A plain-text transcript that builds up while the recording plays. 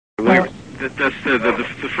that's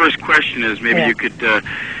the first question is maybe you could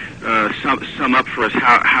sum up for us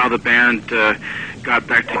how the band got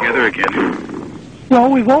back together again. Well,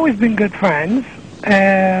 we've always been good friends,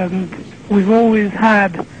 and we've always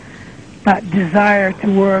had that desire to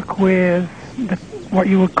work with what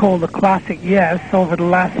you would call the classic Yes. Over the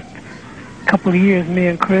last couple of years, me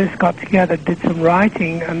and Chris got together, did some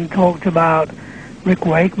writing, and talked about Rick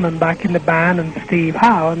Wakeman back in the band and Steve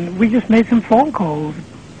Howe, and we just made some phone calls.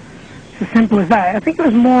 It's as simple as that. I think it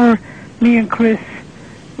was more me and Chris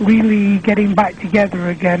really getting back together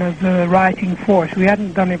again as a writing force. We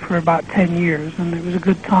hadn't done it for about 10 years, and it was a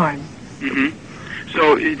good time. Mm-hmm.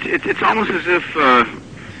 So it's almost as if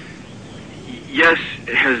Yes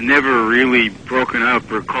has never really broken up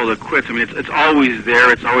or called it quits. I mean, it's always there.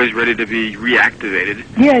 It's always ready to be reactivated.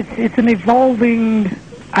 Yeah, it's an evolving.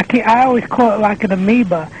 I always call it like an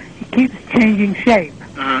amoeba. It keeps changing shape.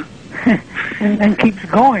 Uh-huh. and keeps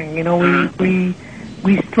going. You know, we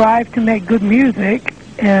strive to make good music,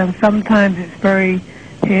 and sometimes it's very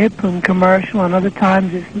hip and commercial, and other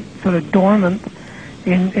times it's sort of dormant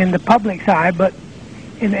in the public's eye, but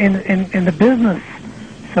in the business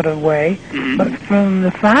sort of way. Mm-hmm. But from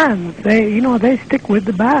the fans, they stick with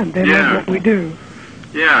the band. They love what we do.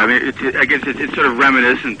 Yeah, I mean, I guess it's sort of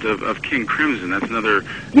reminiscent of King Crimson. That's another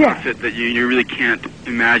outfit that you really can't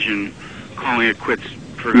imagine calling it quits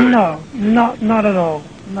for good. No, not at all.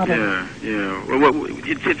 Not at all. Yeah. Well,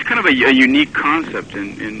 it's kind of a unique concept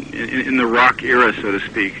in the rock era, so to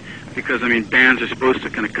speak, because I mean, bands are supposed to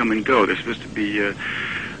kind of come and go. They're supposed to be they're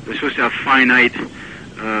supposed to have finite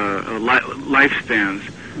lifespans.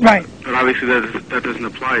 Right. But obviously that doesn't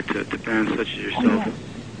apply to bands such as yourself.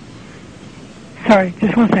 Sorry,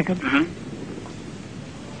 just 1 second. Uh-huh.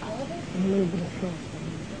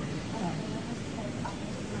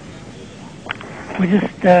 We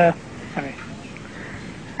just, sorry.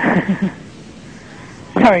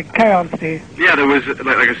 Sorry, carry on, Steve. Yeah, there was,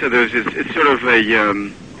 like I said, it's sort of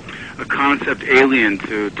a concept alien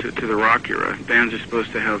to the rock era. Bands are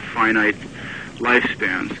supposed to have finite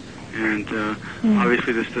lifespans, and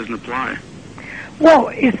obviously this doesn't apply. Well,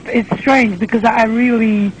 it's strange because I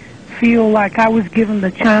really feel like I was given the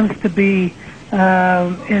chance to be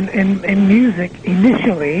in music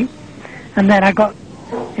initially, and then I got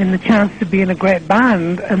in the chance to be in a great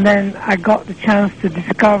band, and then I got the chance to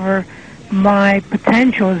discover my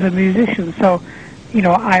potential as a musician. So, you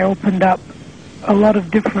know, I opened up a lot of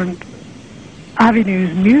different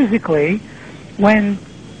avenues musically, when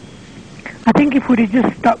I think if we'd have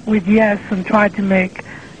just stuck with Yes and tried to make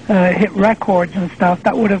hit records and stuff,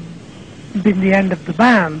 that would have been the end of the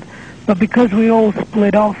band. But because we all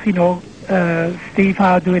split off, you know, Steve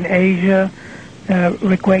Howe doing Asia,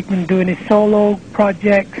 Rick Wakeman doing his solo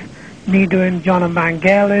projects, me doing John and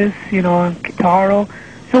Vangelis, you know, and Guitaro.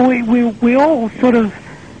 So we all sort of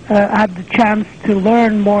had the chance to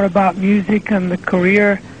learn more about music and the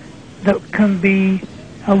career that can be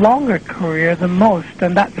a longer career than most.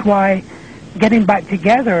 And that's why getting back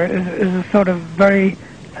together is a sort of very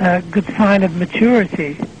good sign of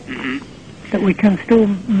maturity. Mm-hmm. That we can still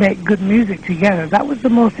make good music together. That was the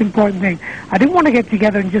most important thing. I didn't want to get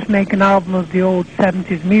together and just make an album of the old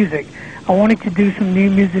 70s music. I wanted to do some new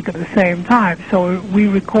music at the same time. So we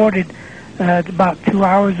recorded about 2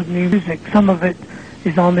 hours of new music. Some of it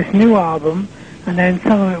is on this new album, and then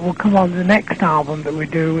some of it will come on the next album that we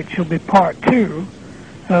do, which will be part 2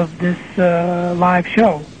 of this live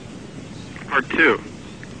show. Part 2?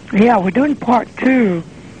 Yeah, we're doing part 2,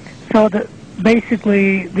 so that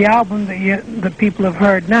basically the album that people have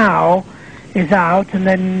heard now is out, and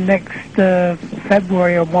then next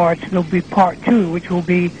February or March there'll be part 2, which will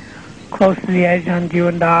be Close to the Edge and You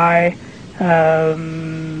and I,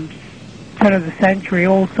 Turn of the Century,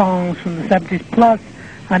 old songs from the 70s, plus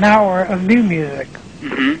an hour of new music.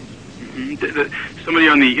 Mm-hmm. Mm-hmm. Somebody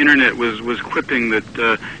on the internet was quipping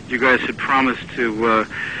that you guys had promised to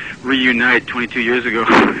reunite 22 years ago.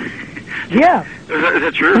 Yeah. Is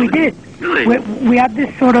that true? We did. Really? We had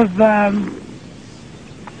this sort of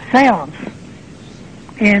seance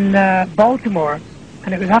in Baltimore,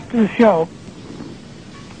 and it was after the show.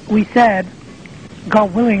 We said,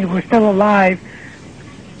 God willing, if we're still alive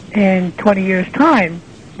in 20 years' time,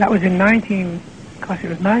 that was in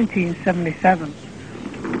 1977.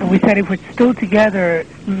 And we said if we're still together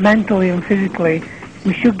mentally and physically,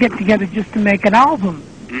 we should get together just to make an album.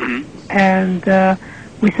 Mm-hmm. And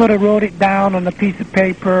we sort of wrote it down on a piece of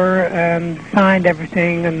paper and signed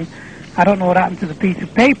everything, and I don't know what happened to the piece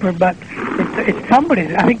of paper, but it's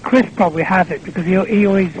somebody's. I think Chris probably has it, because he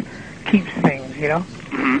always keeps things, you know.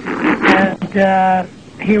 Mm-hmm. And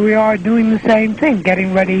here we are doing the same thing,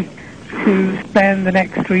 getting ready to spend the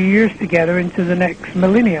next 3 years together into the next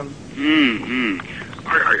millennium.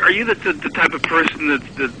 Are you the type of person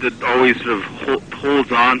that always sort of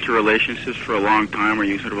holds on to relationships for a long time? Are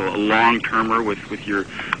you sort of a long-termer with your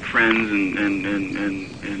friends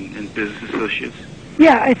and business associates?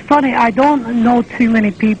 Yeah, it's funny. I don't know too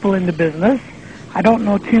many people in the business. I don't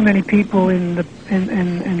know too many people in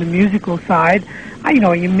the musical side.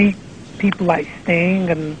 You meet people like Sting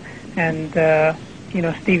and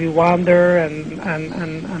Stevie Wonder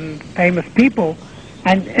and famous people,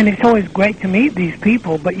 and it's always great to meet these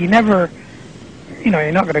people. But you never,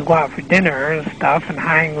 you're not going to go out for dinner and stuff and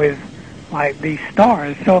hang with like these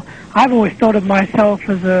stars. So I've always thought of myself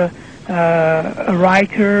as a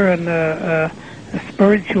writer and a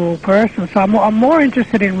spiritual person. So I'm more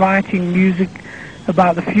interested in writing music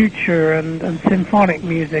about the future and symphonic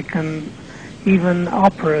music and even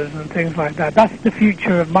operas and things like that. That's the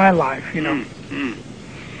future of my life, How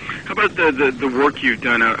about the work you've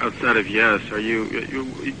done outside of Yes? Are you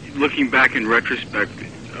looking back in retrospect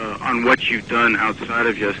on what you've done outside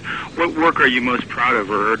of Yes? What work are you most proud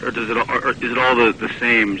of, or is it all the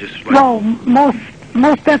same? Just like well,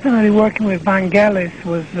 most definitely working with Vangelis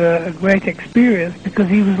was a great experience because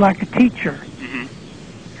he was like a teacher.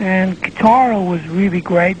 And Kitaro was really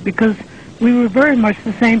great because we were very much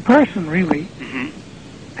the same person, really.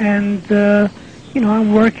 And,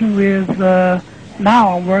 I'm working with,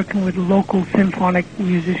 now I'm working with local symphonic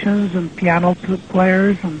musicians and piano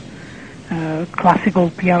players and classical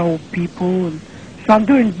piano people. And so I'm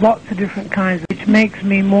doing lots of different kinds, which makes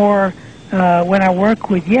me more, when I work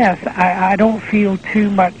with Yes, I don't feel too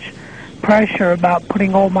much pressure about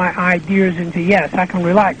putting all my ideas into Yes. I can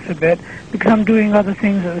relax a bit because I'm doing other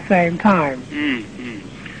things at the same time.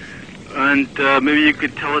 And maybe you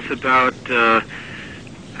could tell us about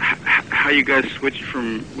how you guys switched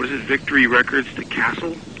from, Victory Records to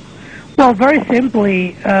Castle? Well, very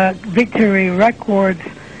simply, Victory Records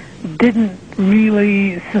didn't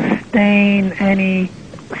really sustain any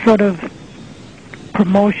sort of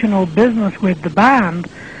promotional business with the band.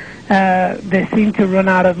 They seem to run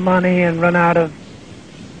out of money and run out of,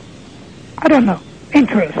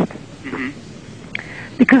 interest.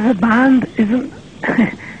 Because the band isn't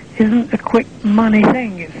a quick money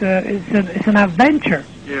thing. It's an adventure.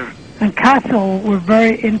 Yeah. And Castle were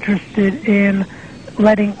very interested in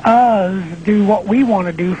letting us do what we want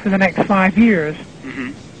to do for the next 5 years.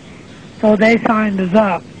 So they signed us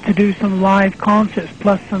up to do some live concerts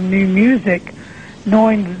plus some new music,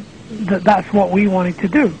 knowing that that's what we wanted to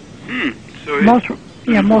do. So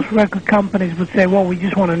most record companies would say, well, we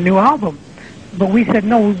just want a new album. But we said,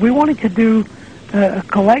 no, we wanted to do a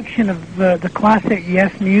collection of the classic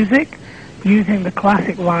Yes music, using the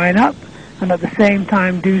classic lineup, and at the same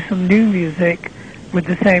time do some new music with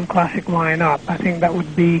the same classic lineup. I think that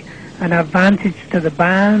would be an advantage to the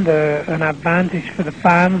band, an advantage for the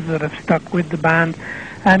fans that have stuck with the band,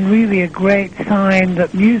 and really a great sign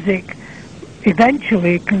that music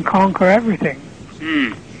eventually can conquer everything.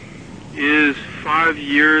 Is 5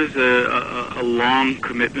 years a long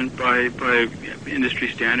commitment by industry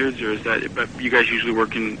standards, or is that? But you guys usually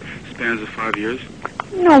work in spans of 5 years?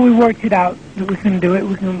 No, we worked it out that we can do it.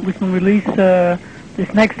 We can release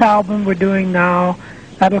this next album we're doing now.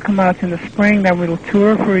 That'll come out in the spring. Then we'll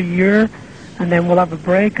tour for a year, and then we'll have a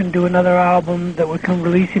break and do another album that we can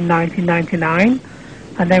release in 1999,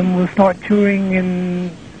 and then we'll start touring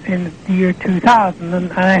in the year 2000.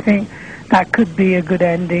 And I think that could be a good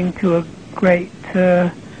ending to a great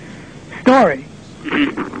story.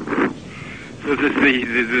 So does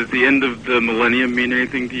the end of the millennium mean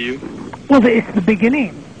anything to you? Well, it's the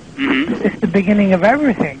beginning. It's the beginning of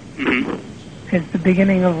everything. It's the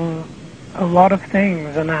beginning of a lot of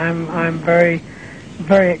things, and I'm very,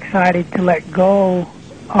 very excited to let go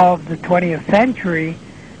of the 20th century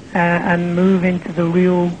and move into the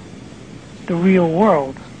real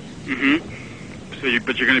world.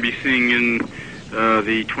 But you're going to be singing in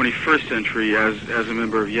the 21st century as a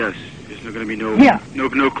member of Yes. There's going to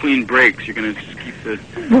be no clean breaks. You're going to just keep the.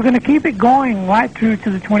 We're going to keep it going right through to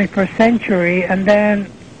the 21st century, and then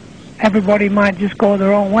everybody might just go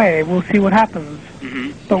their own way. We'll see what happens.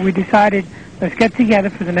 But we decided, let's get together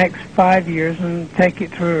for the next 5 years and take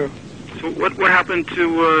it through. So what happened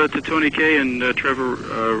to Tony Kaye and Trevor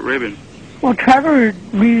Rabin? Well, Trevor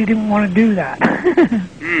really didn't want to do that.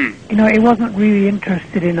 He wasn't really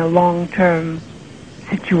interested in a long-term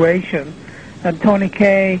situation. And Tony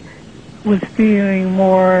Kaye was feeling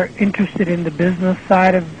more interested in the business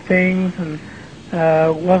side of things and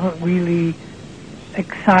wasn't really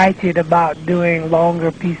excited about doing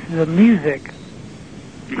longer pieces of music.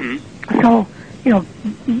 So you know,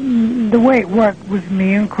 the way it worked was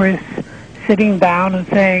me and Chris sitting down and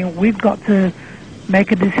saying, we've got to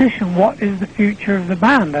make a decision. What is the future of the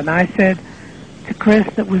band? And I said to Chris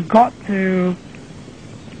that we've got to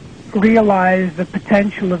realize the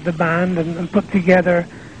potential of the band and put together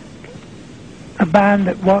a band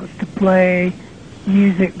that wants to play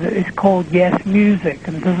music that is called yes music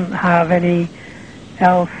and doesn't have any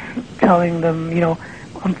else telling them, you know.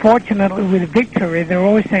 Unfortunately, with Victory, they're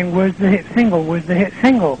always saying, where's the hit single, where's the hit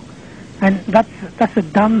single? And that's a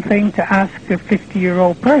dumb thing to ask a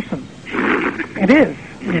 50-year-old person. It is,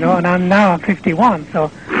 you know, and I'm 51,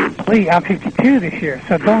 so please, I'm 52 this year,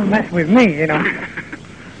 so don't mess with me, you know.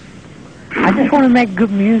 I just want to make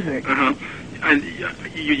good music. Uh-huh. And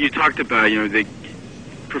you talked about, you know, the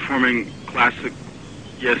performing classic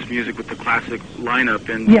yes music with the classic lineup,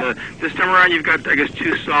 and this time around you've got, I guess,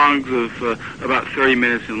 2 songs of about 30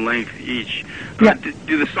 minutes in length each.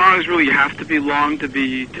 Do the songs really have to be long to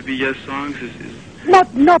be yes songs?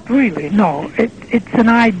 Not really, no. It's an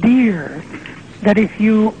idea that if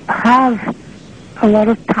you have a lot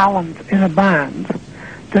of talent in a band,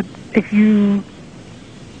 that if you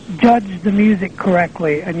judge the music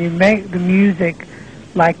correctly and you make the music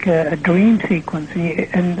like a dream sequence,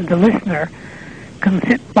 and the listener can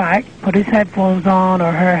sit back, put his headphones on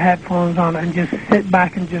or her headphones on, and just sit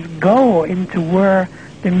back and just go into where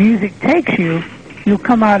the music takes you, you'll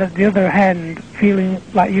come out at the other end feeling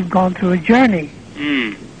like you've gone through a journey.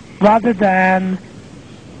 Rather than,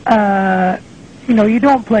 you know, you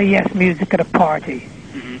don't play yes music at a party.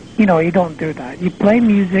 You know, you don't do that. You play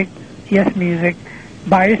music, yes music,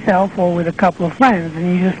 by yourself or with a couple of friends, and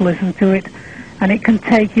you just listen to it, and it can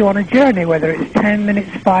take you on a journey, whether it's 10 minutes,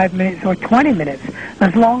 5 minutes, or 20 minutes,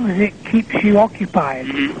 as long as it keeps you occupied.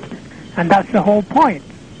 And that's the whole point.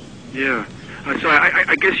 Yeah. So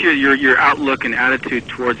I guess your outlook and attitude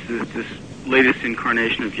towards this latest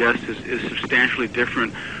incarnation of Yes is substantially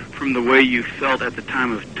different from the way you felt at the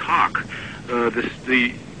time of Talk.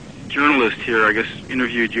 The journalist here, I guess,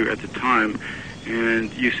 interviewed you at the time,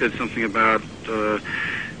 and you said something about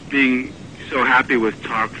being so happy with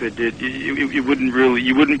Talk that you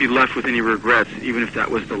wouldn't be left with any regrets, even if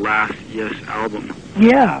that was the last Yes album.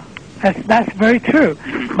 Yeah, that's very true.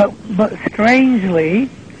 But strangely,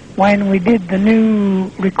 when we did the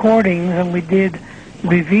new recordings and we did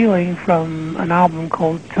Revealing from an album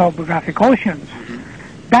called Topographic Oceans,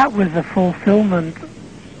 that was the fulfillment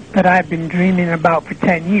that I've been dreaming about for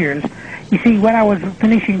 10 years. You see, when I was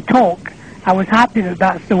finishing Talk, I was happy that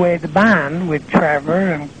that's the way the band with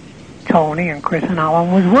Trevor and Tony and Chris and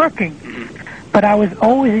Alan was working. But I was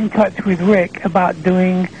always in touch with Rick about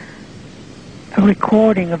doing a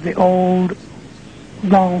recording of the old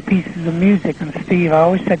long pieces of music. And Steve, I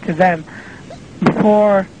always said to them,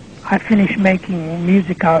 before I finish making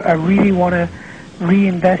music, I really want to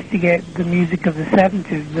reinvestigate the music of the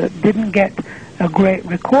 70s that didn't get a great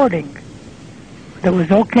recording. That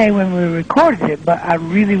was okay when we recorded it, but I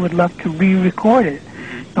really would love to re-record it.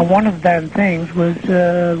 And one of them things was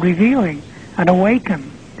Revealing and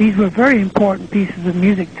Awaken. These were very important pieces of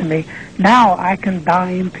music to me. Now I can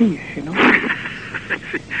die in peace, you know.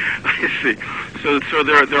 I see. So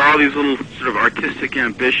there are all these little sort of artistic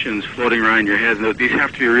ambitions floating around your head, and these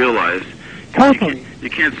have to be realized. Totally. You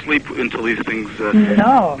can't sleep until these things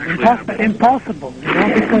no, impossible, you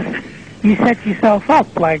know, because you set yourself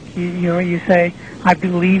up. Like, you say, I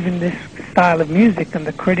believe in this style of music, and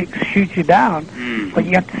the critics shoot you down, but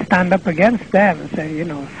you have to stand up against them and say,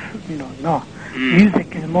 no,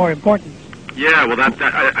 music is more important. Yeah, well,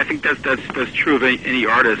 I think that's true of any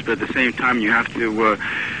artist, but at the same time, you have to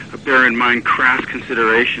bear in mind crass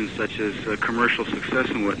considerations such as commercial success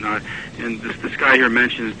and whatnot. And this guy here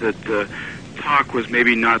mentions that Talk was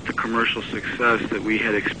maybe not the commercial success that we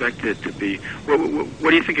had expected it to be. What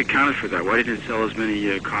do you think accounted for that? Why didn't it sell as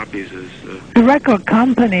many copies as... The record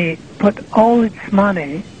company put all its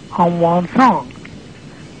money on one song.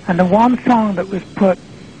 And the one song that was put...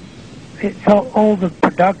 It's all the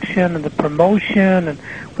production and the promotion, and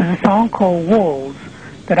was a song called Wolves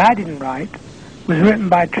that I didn't write. It was written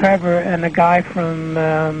by Trevor and a guy from...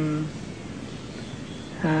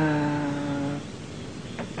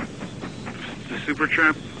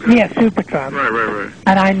 Supertramp? Yeah, Supertramp. Right.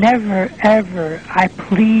 And I never, ever, I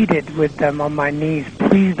pleaded with them on my knees,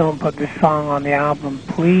 please don't put this song on the album,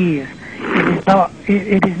 please.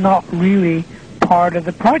 It is not really part of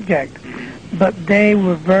the project. But they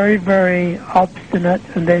were very, very obstinate,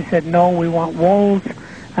 and they said, no, we want Wolves,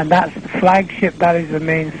 and that's the flagship, that is the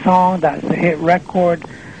main song, that's the hit record.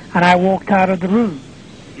 And I walked out of the room.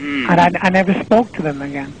 And I never spoke to them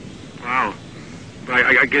again. Wow. But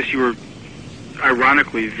I guess you were...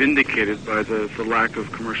 ironically vindicated by the lack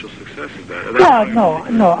of commercial success of that.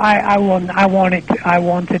 Well, no, I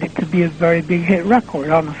wanted it to be a very big hit record,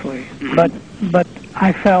 honestly. But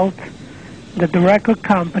I felt that the record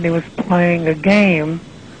company was playing a game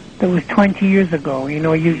that was 20 years ago. You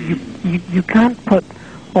know, you can't put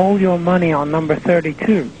all your money on number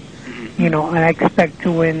 32. You know, and I expect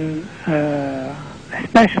to win,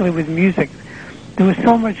 especially with music. There was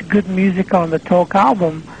so much good music on the Talk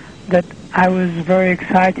album that I was very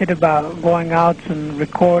excited about going out and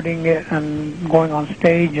recording it and going on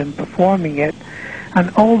stage and performing it.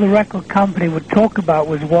 And all the record company would talk about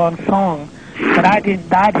was one song that I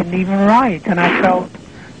didn't even write. And I felt,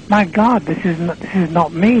 my God, this is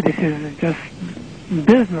not me. This is just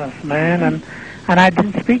business, man. And I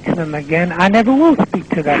didn't speak to them again. I never will speak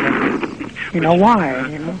to them again. You know why?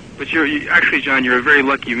 You know. But actually, John, you're a very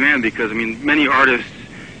lucky man because I mean, many artists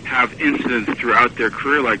have incidents throughout their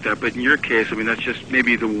career like that. But in your case, I mean, that's just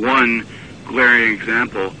maybe the one glaring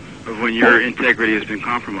example of when your integrity has been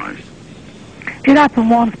compromised. It happened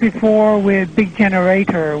once before with Big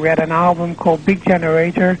Generator. We had an album called Big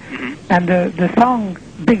Generator, and the song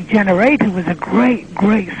Big Generator was a great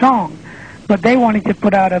song. But they wanted to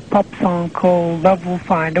put out a pop song called Love Will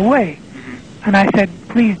Find a Way. And I said,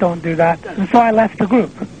 please don't do that. And so I left the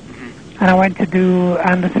group. And I went to do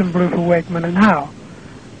Anderson, Bruford, Wakeman, and Howe.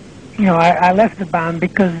 You know, I left the band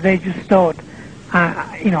because they just thought,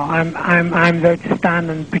 you know, I'm there to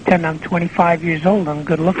stand and pretend I'm 25 years old and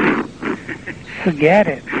good looking. Forget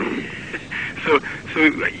it. So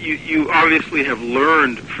you obviously have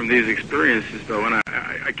learned from these experiences, though, and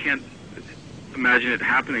I can't imagine it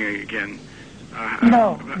happening again.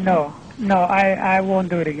 No, I won't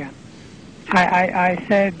do it again. I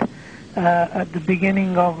said at the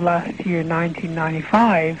beginning of last year,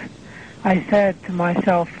 1995, I said to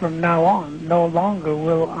myself from now on, no longer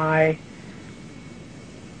will I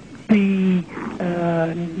be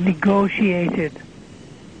negotiated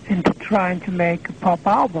into trying to make a pop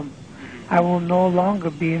album. I will no longer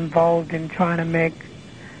be involved in trying to make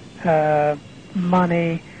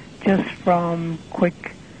money just from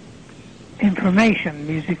quick information,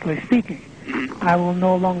 musically speaking. I will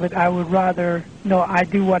no longer, I would rather, no, I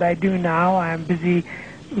do what I do now. I am busy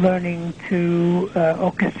learning to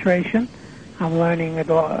orchestration. I'm learning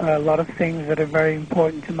a lot of things that are very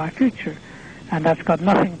important to my future. And that's got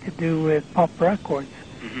nothing to do with pop records.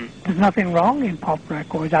 There's nothing wrong in pop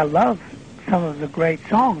records. I love some of the great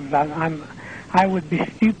songs. I would be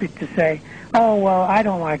stupid to say, oh, well, I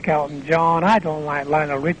don't like Elton John. I don't like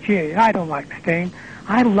Lionel Richie. I don't like Sting.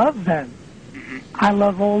 I love them. I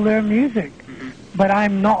love all their music, but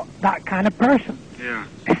I'm not that kind of person. Yeah.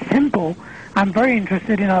 It's simple. I'm very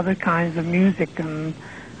interested in other kinds of music, and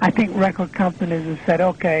I think record companies have said,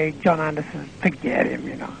 okay, John Anderson, forget him,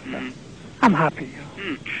 you know. So I'm happy.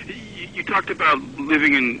 You know. You talked about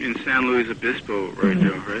living in San Luis Obispo, right,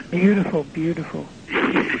 Joe, right? Beautiful, beautiful.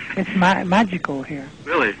 It's magical here.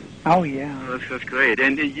 Really? Oh, yeah. Oh, that's great.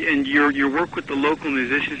 And your work with the local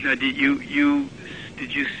musicians, now, did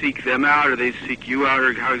you seek them out, or they seek you out,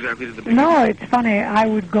 or how exactly did the... No, it's funny. I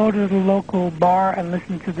would go to the local bar and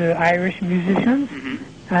listen to the Irish musicians,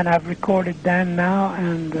 and I've recorded them now,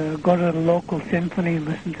 and go to the local symphony and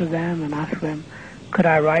listen to them and ask them, could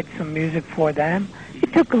I write some music for them?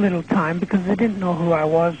 It took a little time because they didn't know who I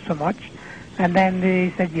was so much, and then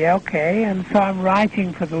they said, yeah, okay, and so I'm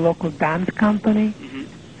writing for the local dance company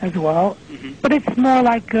as well, but it's more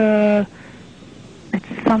like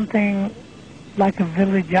it's something like a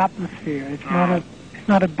village atmosphere. It's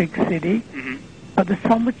not a big city, but there's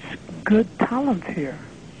so much good talent here.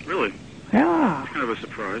 Really? Yeah. That's kind of a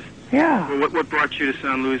surprise. Yeah. Well, what brought you to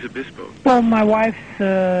San Luis Obispo? Well, my wife's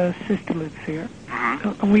sister lives here.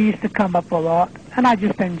 We used to come up a lot, and I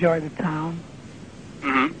just enjoy the town.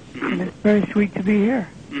 And it's very sweet to be here.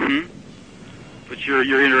 But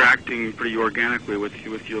you're interacting pretty organically with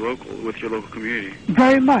your local community.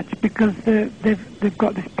 Very much, because they've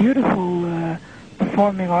got this beautiful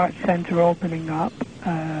performing arts center opening up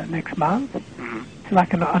next month. It's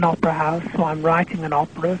like an opera house, so I'm writing an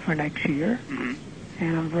opera for next year,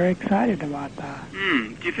 and I'm very excited about that.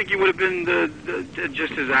 Do you think you would have been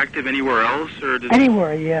just as active anywhere else, or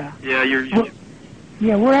anywhere? Yeah. Yeah,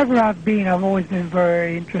 yeah, wherever I've been, I've always been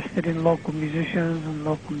very interested in local musicians and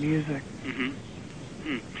local music.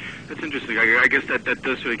 That's interesting. I guess that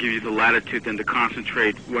does sort of give you the latitude then to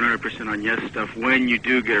concentrate 100% on Yes stuff when you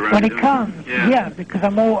do get around when to it doing comes. it. Yeah, because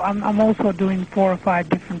I'm also doing 4 or 5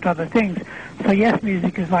 different other things. So Yes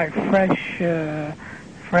music is like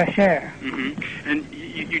fresh air. Mm-hmm. And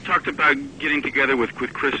you talked about getting together with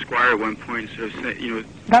Chris Squire at one point. So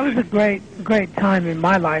that was a great time in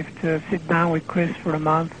my life to sit down with Chris for a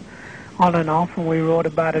month, on and off, and we wrote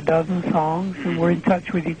about a dozen songs. And we're in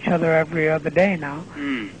touch with each other every other day now.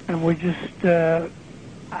 And we just,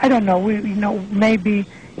 I don't know, maybe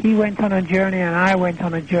he went on a journey and I went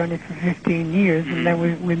on a journey for 15 years, and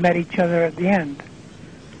then we met each other at the end.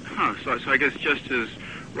 Huh. So I guess just as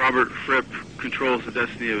Robert Fripp controls the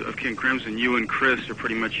destiny of King Crimson, you and Chris are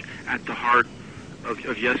pretty much at the heart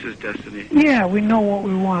of Yes's destiny. Yeah, we know what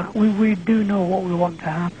we want. We do know what we want to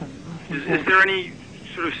happen. Is there any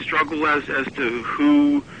sort of struggle as to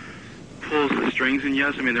who pulls the strings in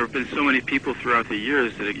Yes? I mean, there have been so many people throughout the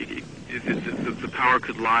years that the power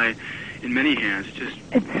could lie in many hands.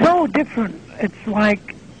 It's so different. It's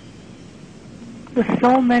like there's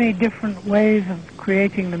so many different ways of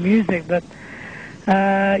creating the music that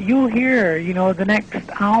you'll hear, the next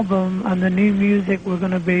album and the new music we're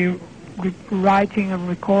going to be writing and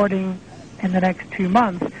recording in the next 2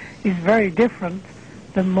 months is very different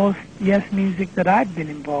than most Yes music that I've been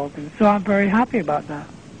involved in. So I'm very happy about that.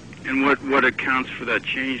 And what accounts for that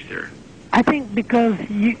change there? I think because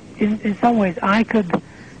in some ways I'm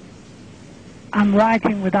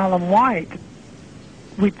writing with Alan White,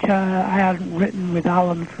 which I hadn't written with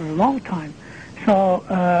Alan for a long time. So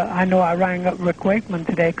I know I rang up Rick Wakeman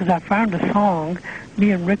today because I found a song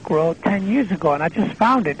me and Rick wrote 10 years ago, and I just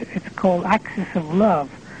found it. It's called Axis of Love,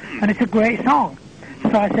 and it's a great song.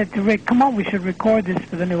 So I said to Rick, come on, we should record this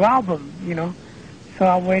for the new album, So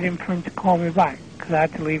I'm waiting for him to call me back because I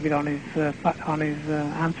had to leave it on his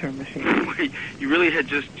answering machine. Wait, you really had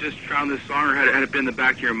just found this song, or had it been in the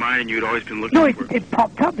back of your mind and you had always been looking for it? No, it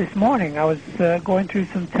popped up this morning. I was going through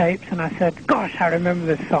some tapes, and I said, gosh, I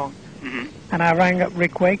remember this song. And I rang up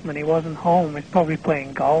Rick Wakeman. He wasn't home. He's probably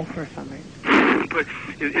playing golf or something. But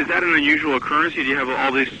is that an unusual occurrence? Do you have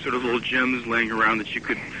all these sort of little gems laying around that you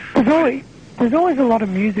could... There's always a lot of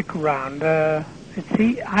music around.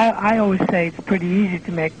 I always say it's pretty easy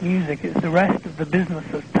to make music. It's the rest of the business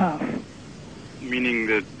that's tough. Meaning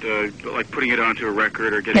that, like putting it onto a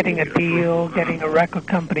record or getting a deal, getting a record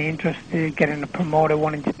company interested, getting a promoter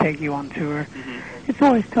wanting to take you on tour. It's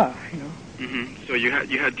always tough, So you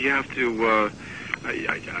have to.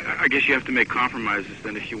 I guess you have to make compromises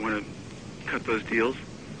then if you want to cut those deals.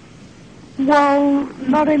 Well,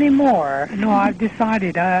 not anymore. No, I've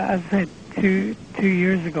decided. I said 2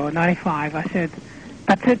 years ago, '95. I said,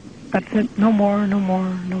 that's it. No more.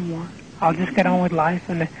 I'll just get on with life,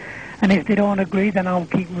 and if they don't agree, then I'll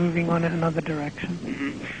keep moving on in another direction.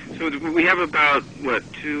 So we have about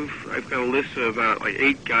I've got a list of about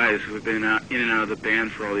 8 guys who have been in and out of the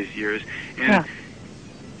band for all these years, and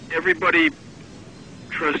everybody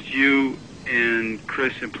trusts you and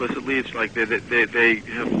Chris implicitly. It's like they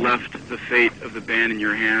have left the fate of the band in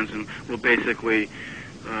your hands and will basically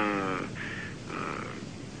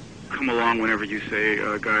come along whenever you say,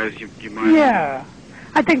 guys, you mind? Yeah.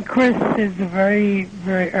 I think Chris is a very,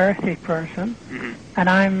 very earthy person, and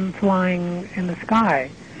I'm flying in the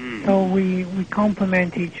sky. So we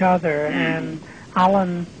complement each other, and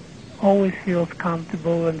Alan always feels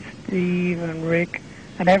comfortable, and Steve and Rick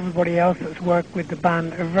and everybody else that's worked with the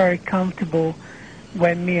band are very comfortable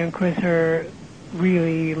when me and Chris are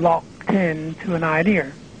really locked in to an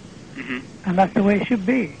idea. And that's the way it should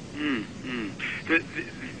be.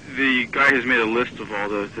 The guy has made a list of all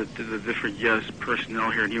the different Yes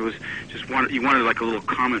personnel here, and he wanted like a little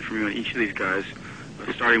comment from you on each of these guys,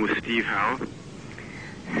 starting with Steve Howe.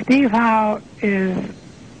 Steve Howe is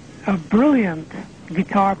a brilliant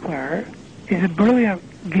guitar player. He's a brilliant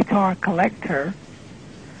guitar collector.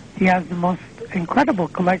 He has the most incredible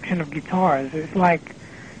collection of guitars. It's like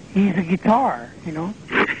he's a guitar,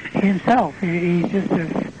 himself. He's just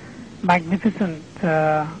this magnificent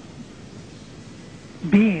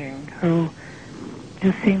being who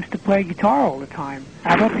just seems to play guitar all the time.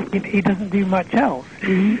 I don't think he doesn't do much else.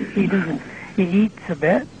 He doesn't. He eats a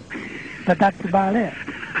bit, but that's about it.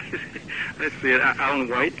 Let's see it. Alan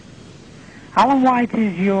White? Alan White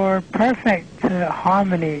is your perfect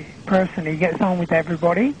harmony person. He gets on with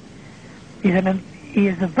everybody. He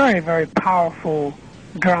is a very, very powerful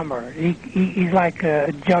drummer. He's like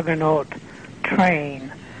a juggernaut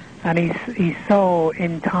train, and he's so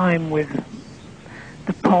in time with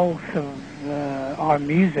the pulse of our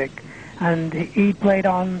music, and he played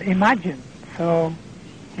on Imagine. So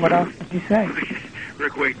what else did you say?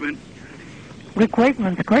 Rick Wakeman? Rick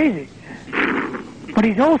Wakeman's crazy. But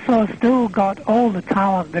he's also still got all the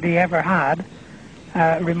talent that he ever had.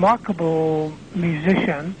 Remarkable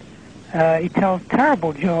musician. He tells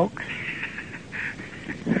terrible jokes.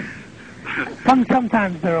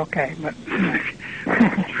 Sometimes they're okay, but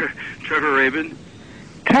Trevor Rabin.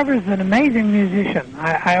 Trevor's an amazing musician.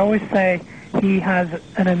 I always say he has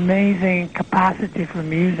an amazing capacity for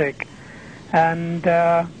music, and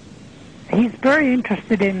he's very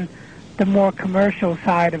interested in the more commercial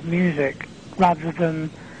side of music rather than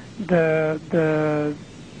the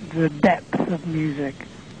depth of music.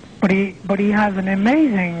 But he has an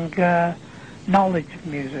amazing knowledge of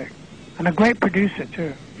music and a great producer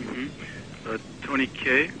too. Mm-hmm. Tony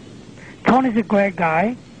Kaye. Tony's a great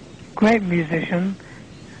guy, great musician,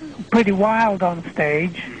 pretty wild on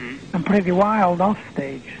stage, Mm-hmm. and pretty wild off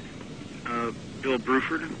stage. Bill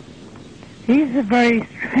Bruford. He's a very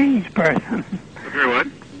strange person. Very what?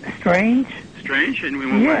 Strange? Strange? In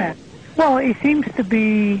what Yeah. way? Well, he seems to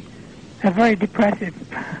be a very depressive.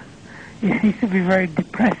 He seems to be a very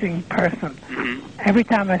depressing person. Mm-hmm. Every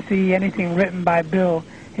time I see anything written by Bill,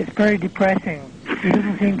 it's very depressing. He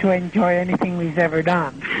doesn't seem to enjoy anything he's ever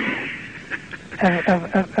done.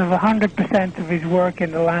 Of 100% of his work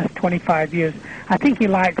in the last 25 years, I think he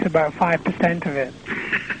likes about 5% of it.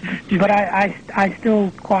 But I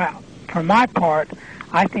still quite, for my part,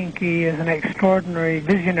 I think he is an extraordinary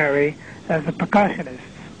visionary as a percussionist.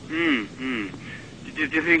 Mm-hmm. Do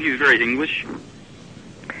you think he's very English?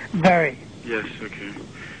 Very. Yes, okay.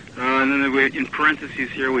 And then in parentheses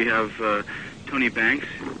here we have Tony Banks.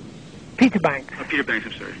 Peter Banks. Peter Banks,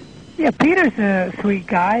 I'm sorry. Yeah, Peter's a sweet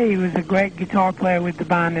guy. He was a great guitar player with the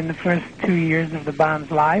band in the first 2 years of the band's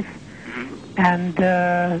life. Mm-hmm.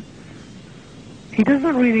 And he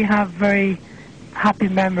doesn't really have very happy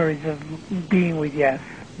memories of being with Yes,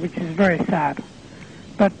 which is very sad.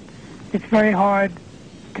 But it's very hard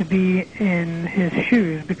to be in his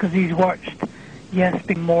shoes because he's watched Yes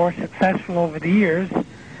be more successful over the years,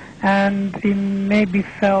 and he maybe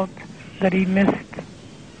felt that he missed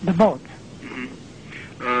the boat.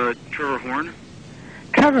 Trevor Horn.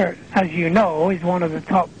 Trevor, as you know, is one of the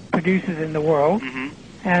top producers in the world, Mm-hmm.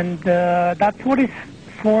 and that's what his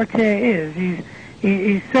forte is.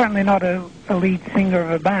 He's certainly not a lead singer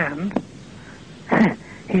of a band.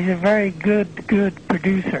 He's a very good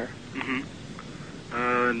producer. Mm-hmm.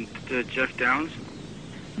 And Jeff Downs.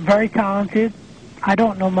 Very talented. I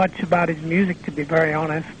don't know much about his music, to be very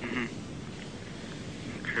honest. Mm-hmm.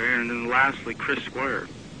 Okay, and then lastly, Chris Squire.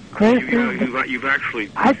 Chris You've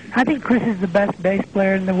actually. I think Chris is the best bass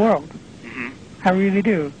player in the world. Mm-hmm. I really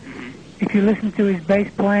do. Mm-hmm. If you listen to his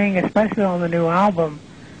bass playing, especially on the new album,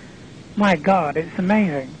 my God, it's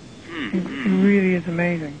amazing. Mm-hmm. It really is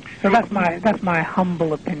amazing. So that's my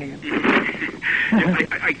humble opinion.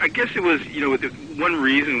 I guess it was, the one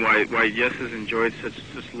reason why Yes has enjoyed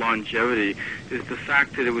such longevity is the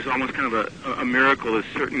fact that it was almost kind of a miracle that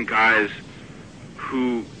certain guys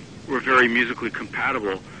who were very musically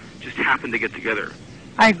compatible just happened to get together.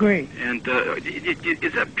 I agree. And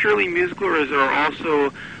is that purely musical, or is there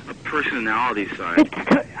also a personality side?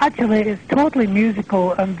 Actually, it's totally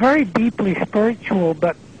musical and very deeply spiritual,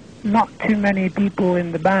 but not too many people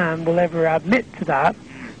in the band will ever admit to that.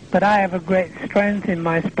 But I have a great strength in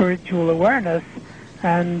my spiritual awareness,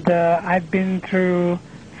 and I've been through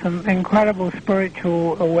some incredible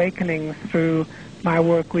spiritual awakenings through my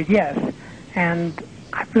work with Yes. And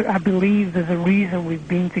I believe there's a reason we've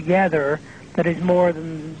been together that is more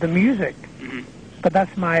than the music. Mm-hmm. But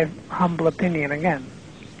that's my humble opinion again.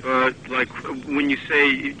 Like when you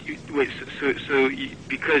say,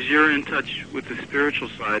 because you're in touch with the spiritual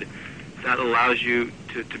side, that allows you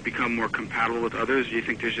to become more compatible with others? Do you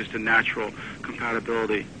think there's just a natural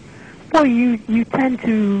compatibility? Well, you tend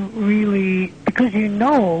to really, because you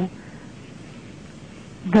know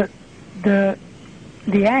that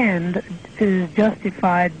the end is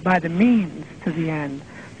justified by the means to the end.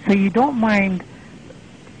 So you don't mind,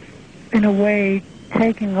 in a way,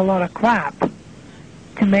 taking a lot of crap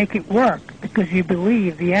to make it work, because you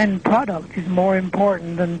believe the end product is more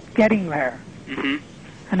important than getting there. Mm-hmm.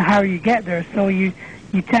 And how you get there. So you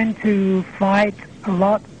tend to fight a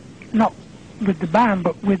lot, not with the band,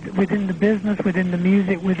 but within the business, within the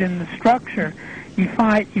music, within the structure. You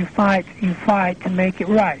fight to make it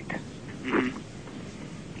right. Mm-hmm.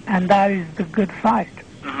 And that is the good fight.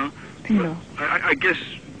 Uh-huh. You know. I guess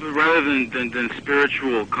rather than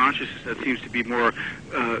spiritual consciousness, that seems to be more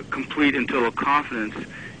complete and total confidence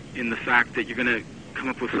in the fact that you're going to come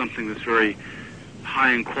up with something that's very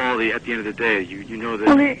high in quality at the end of the day. You know that.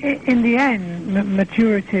 Well, in the end,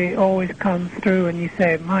 maturity always comes through, and you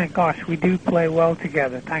say, "My gosh, we do play well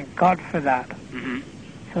together. Thank God for that." Mm-hmm.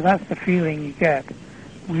 So that's the feeling you get.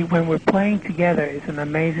 When we're playing together, it's an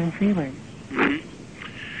amazing feeling. Mm-hmm.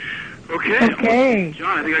 Okay. Okay. Well,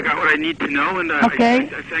 John, I think I got what I need to know, and Okay.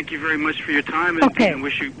 I thank you very much for your time, and, Okay. and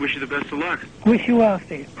wish you the best of luck. Wish you well,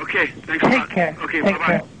 Steve. Okay. Thanks a Take lot. care. Okay. Take Bye-bye.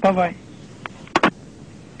 care. Bye-bye.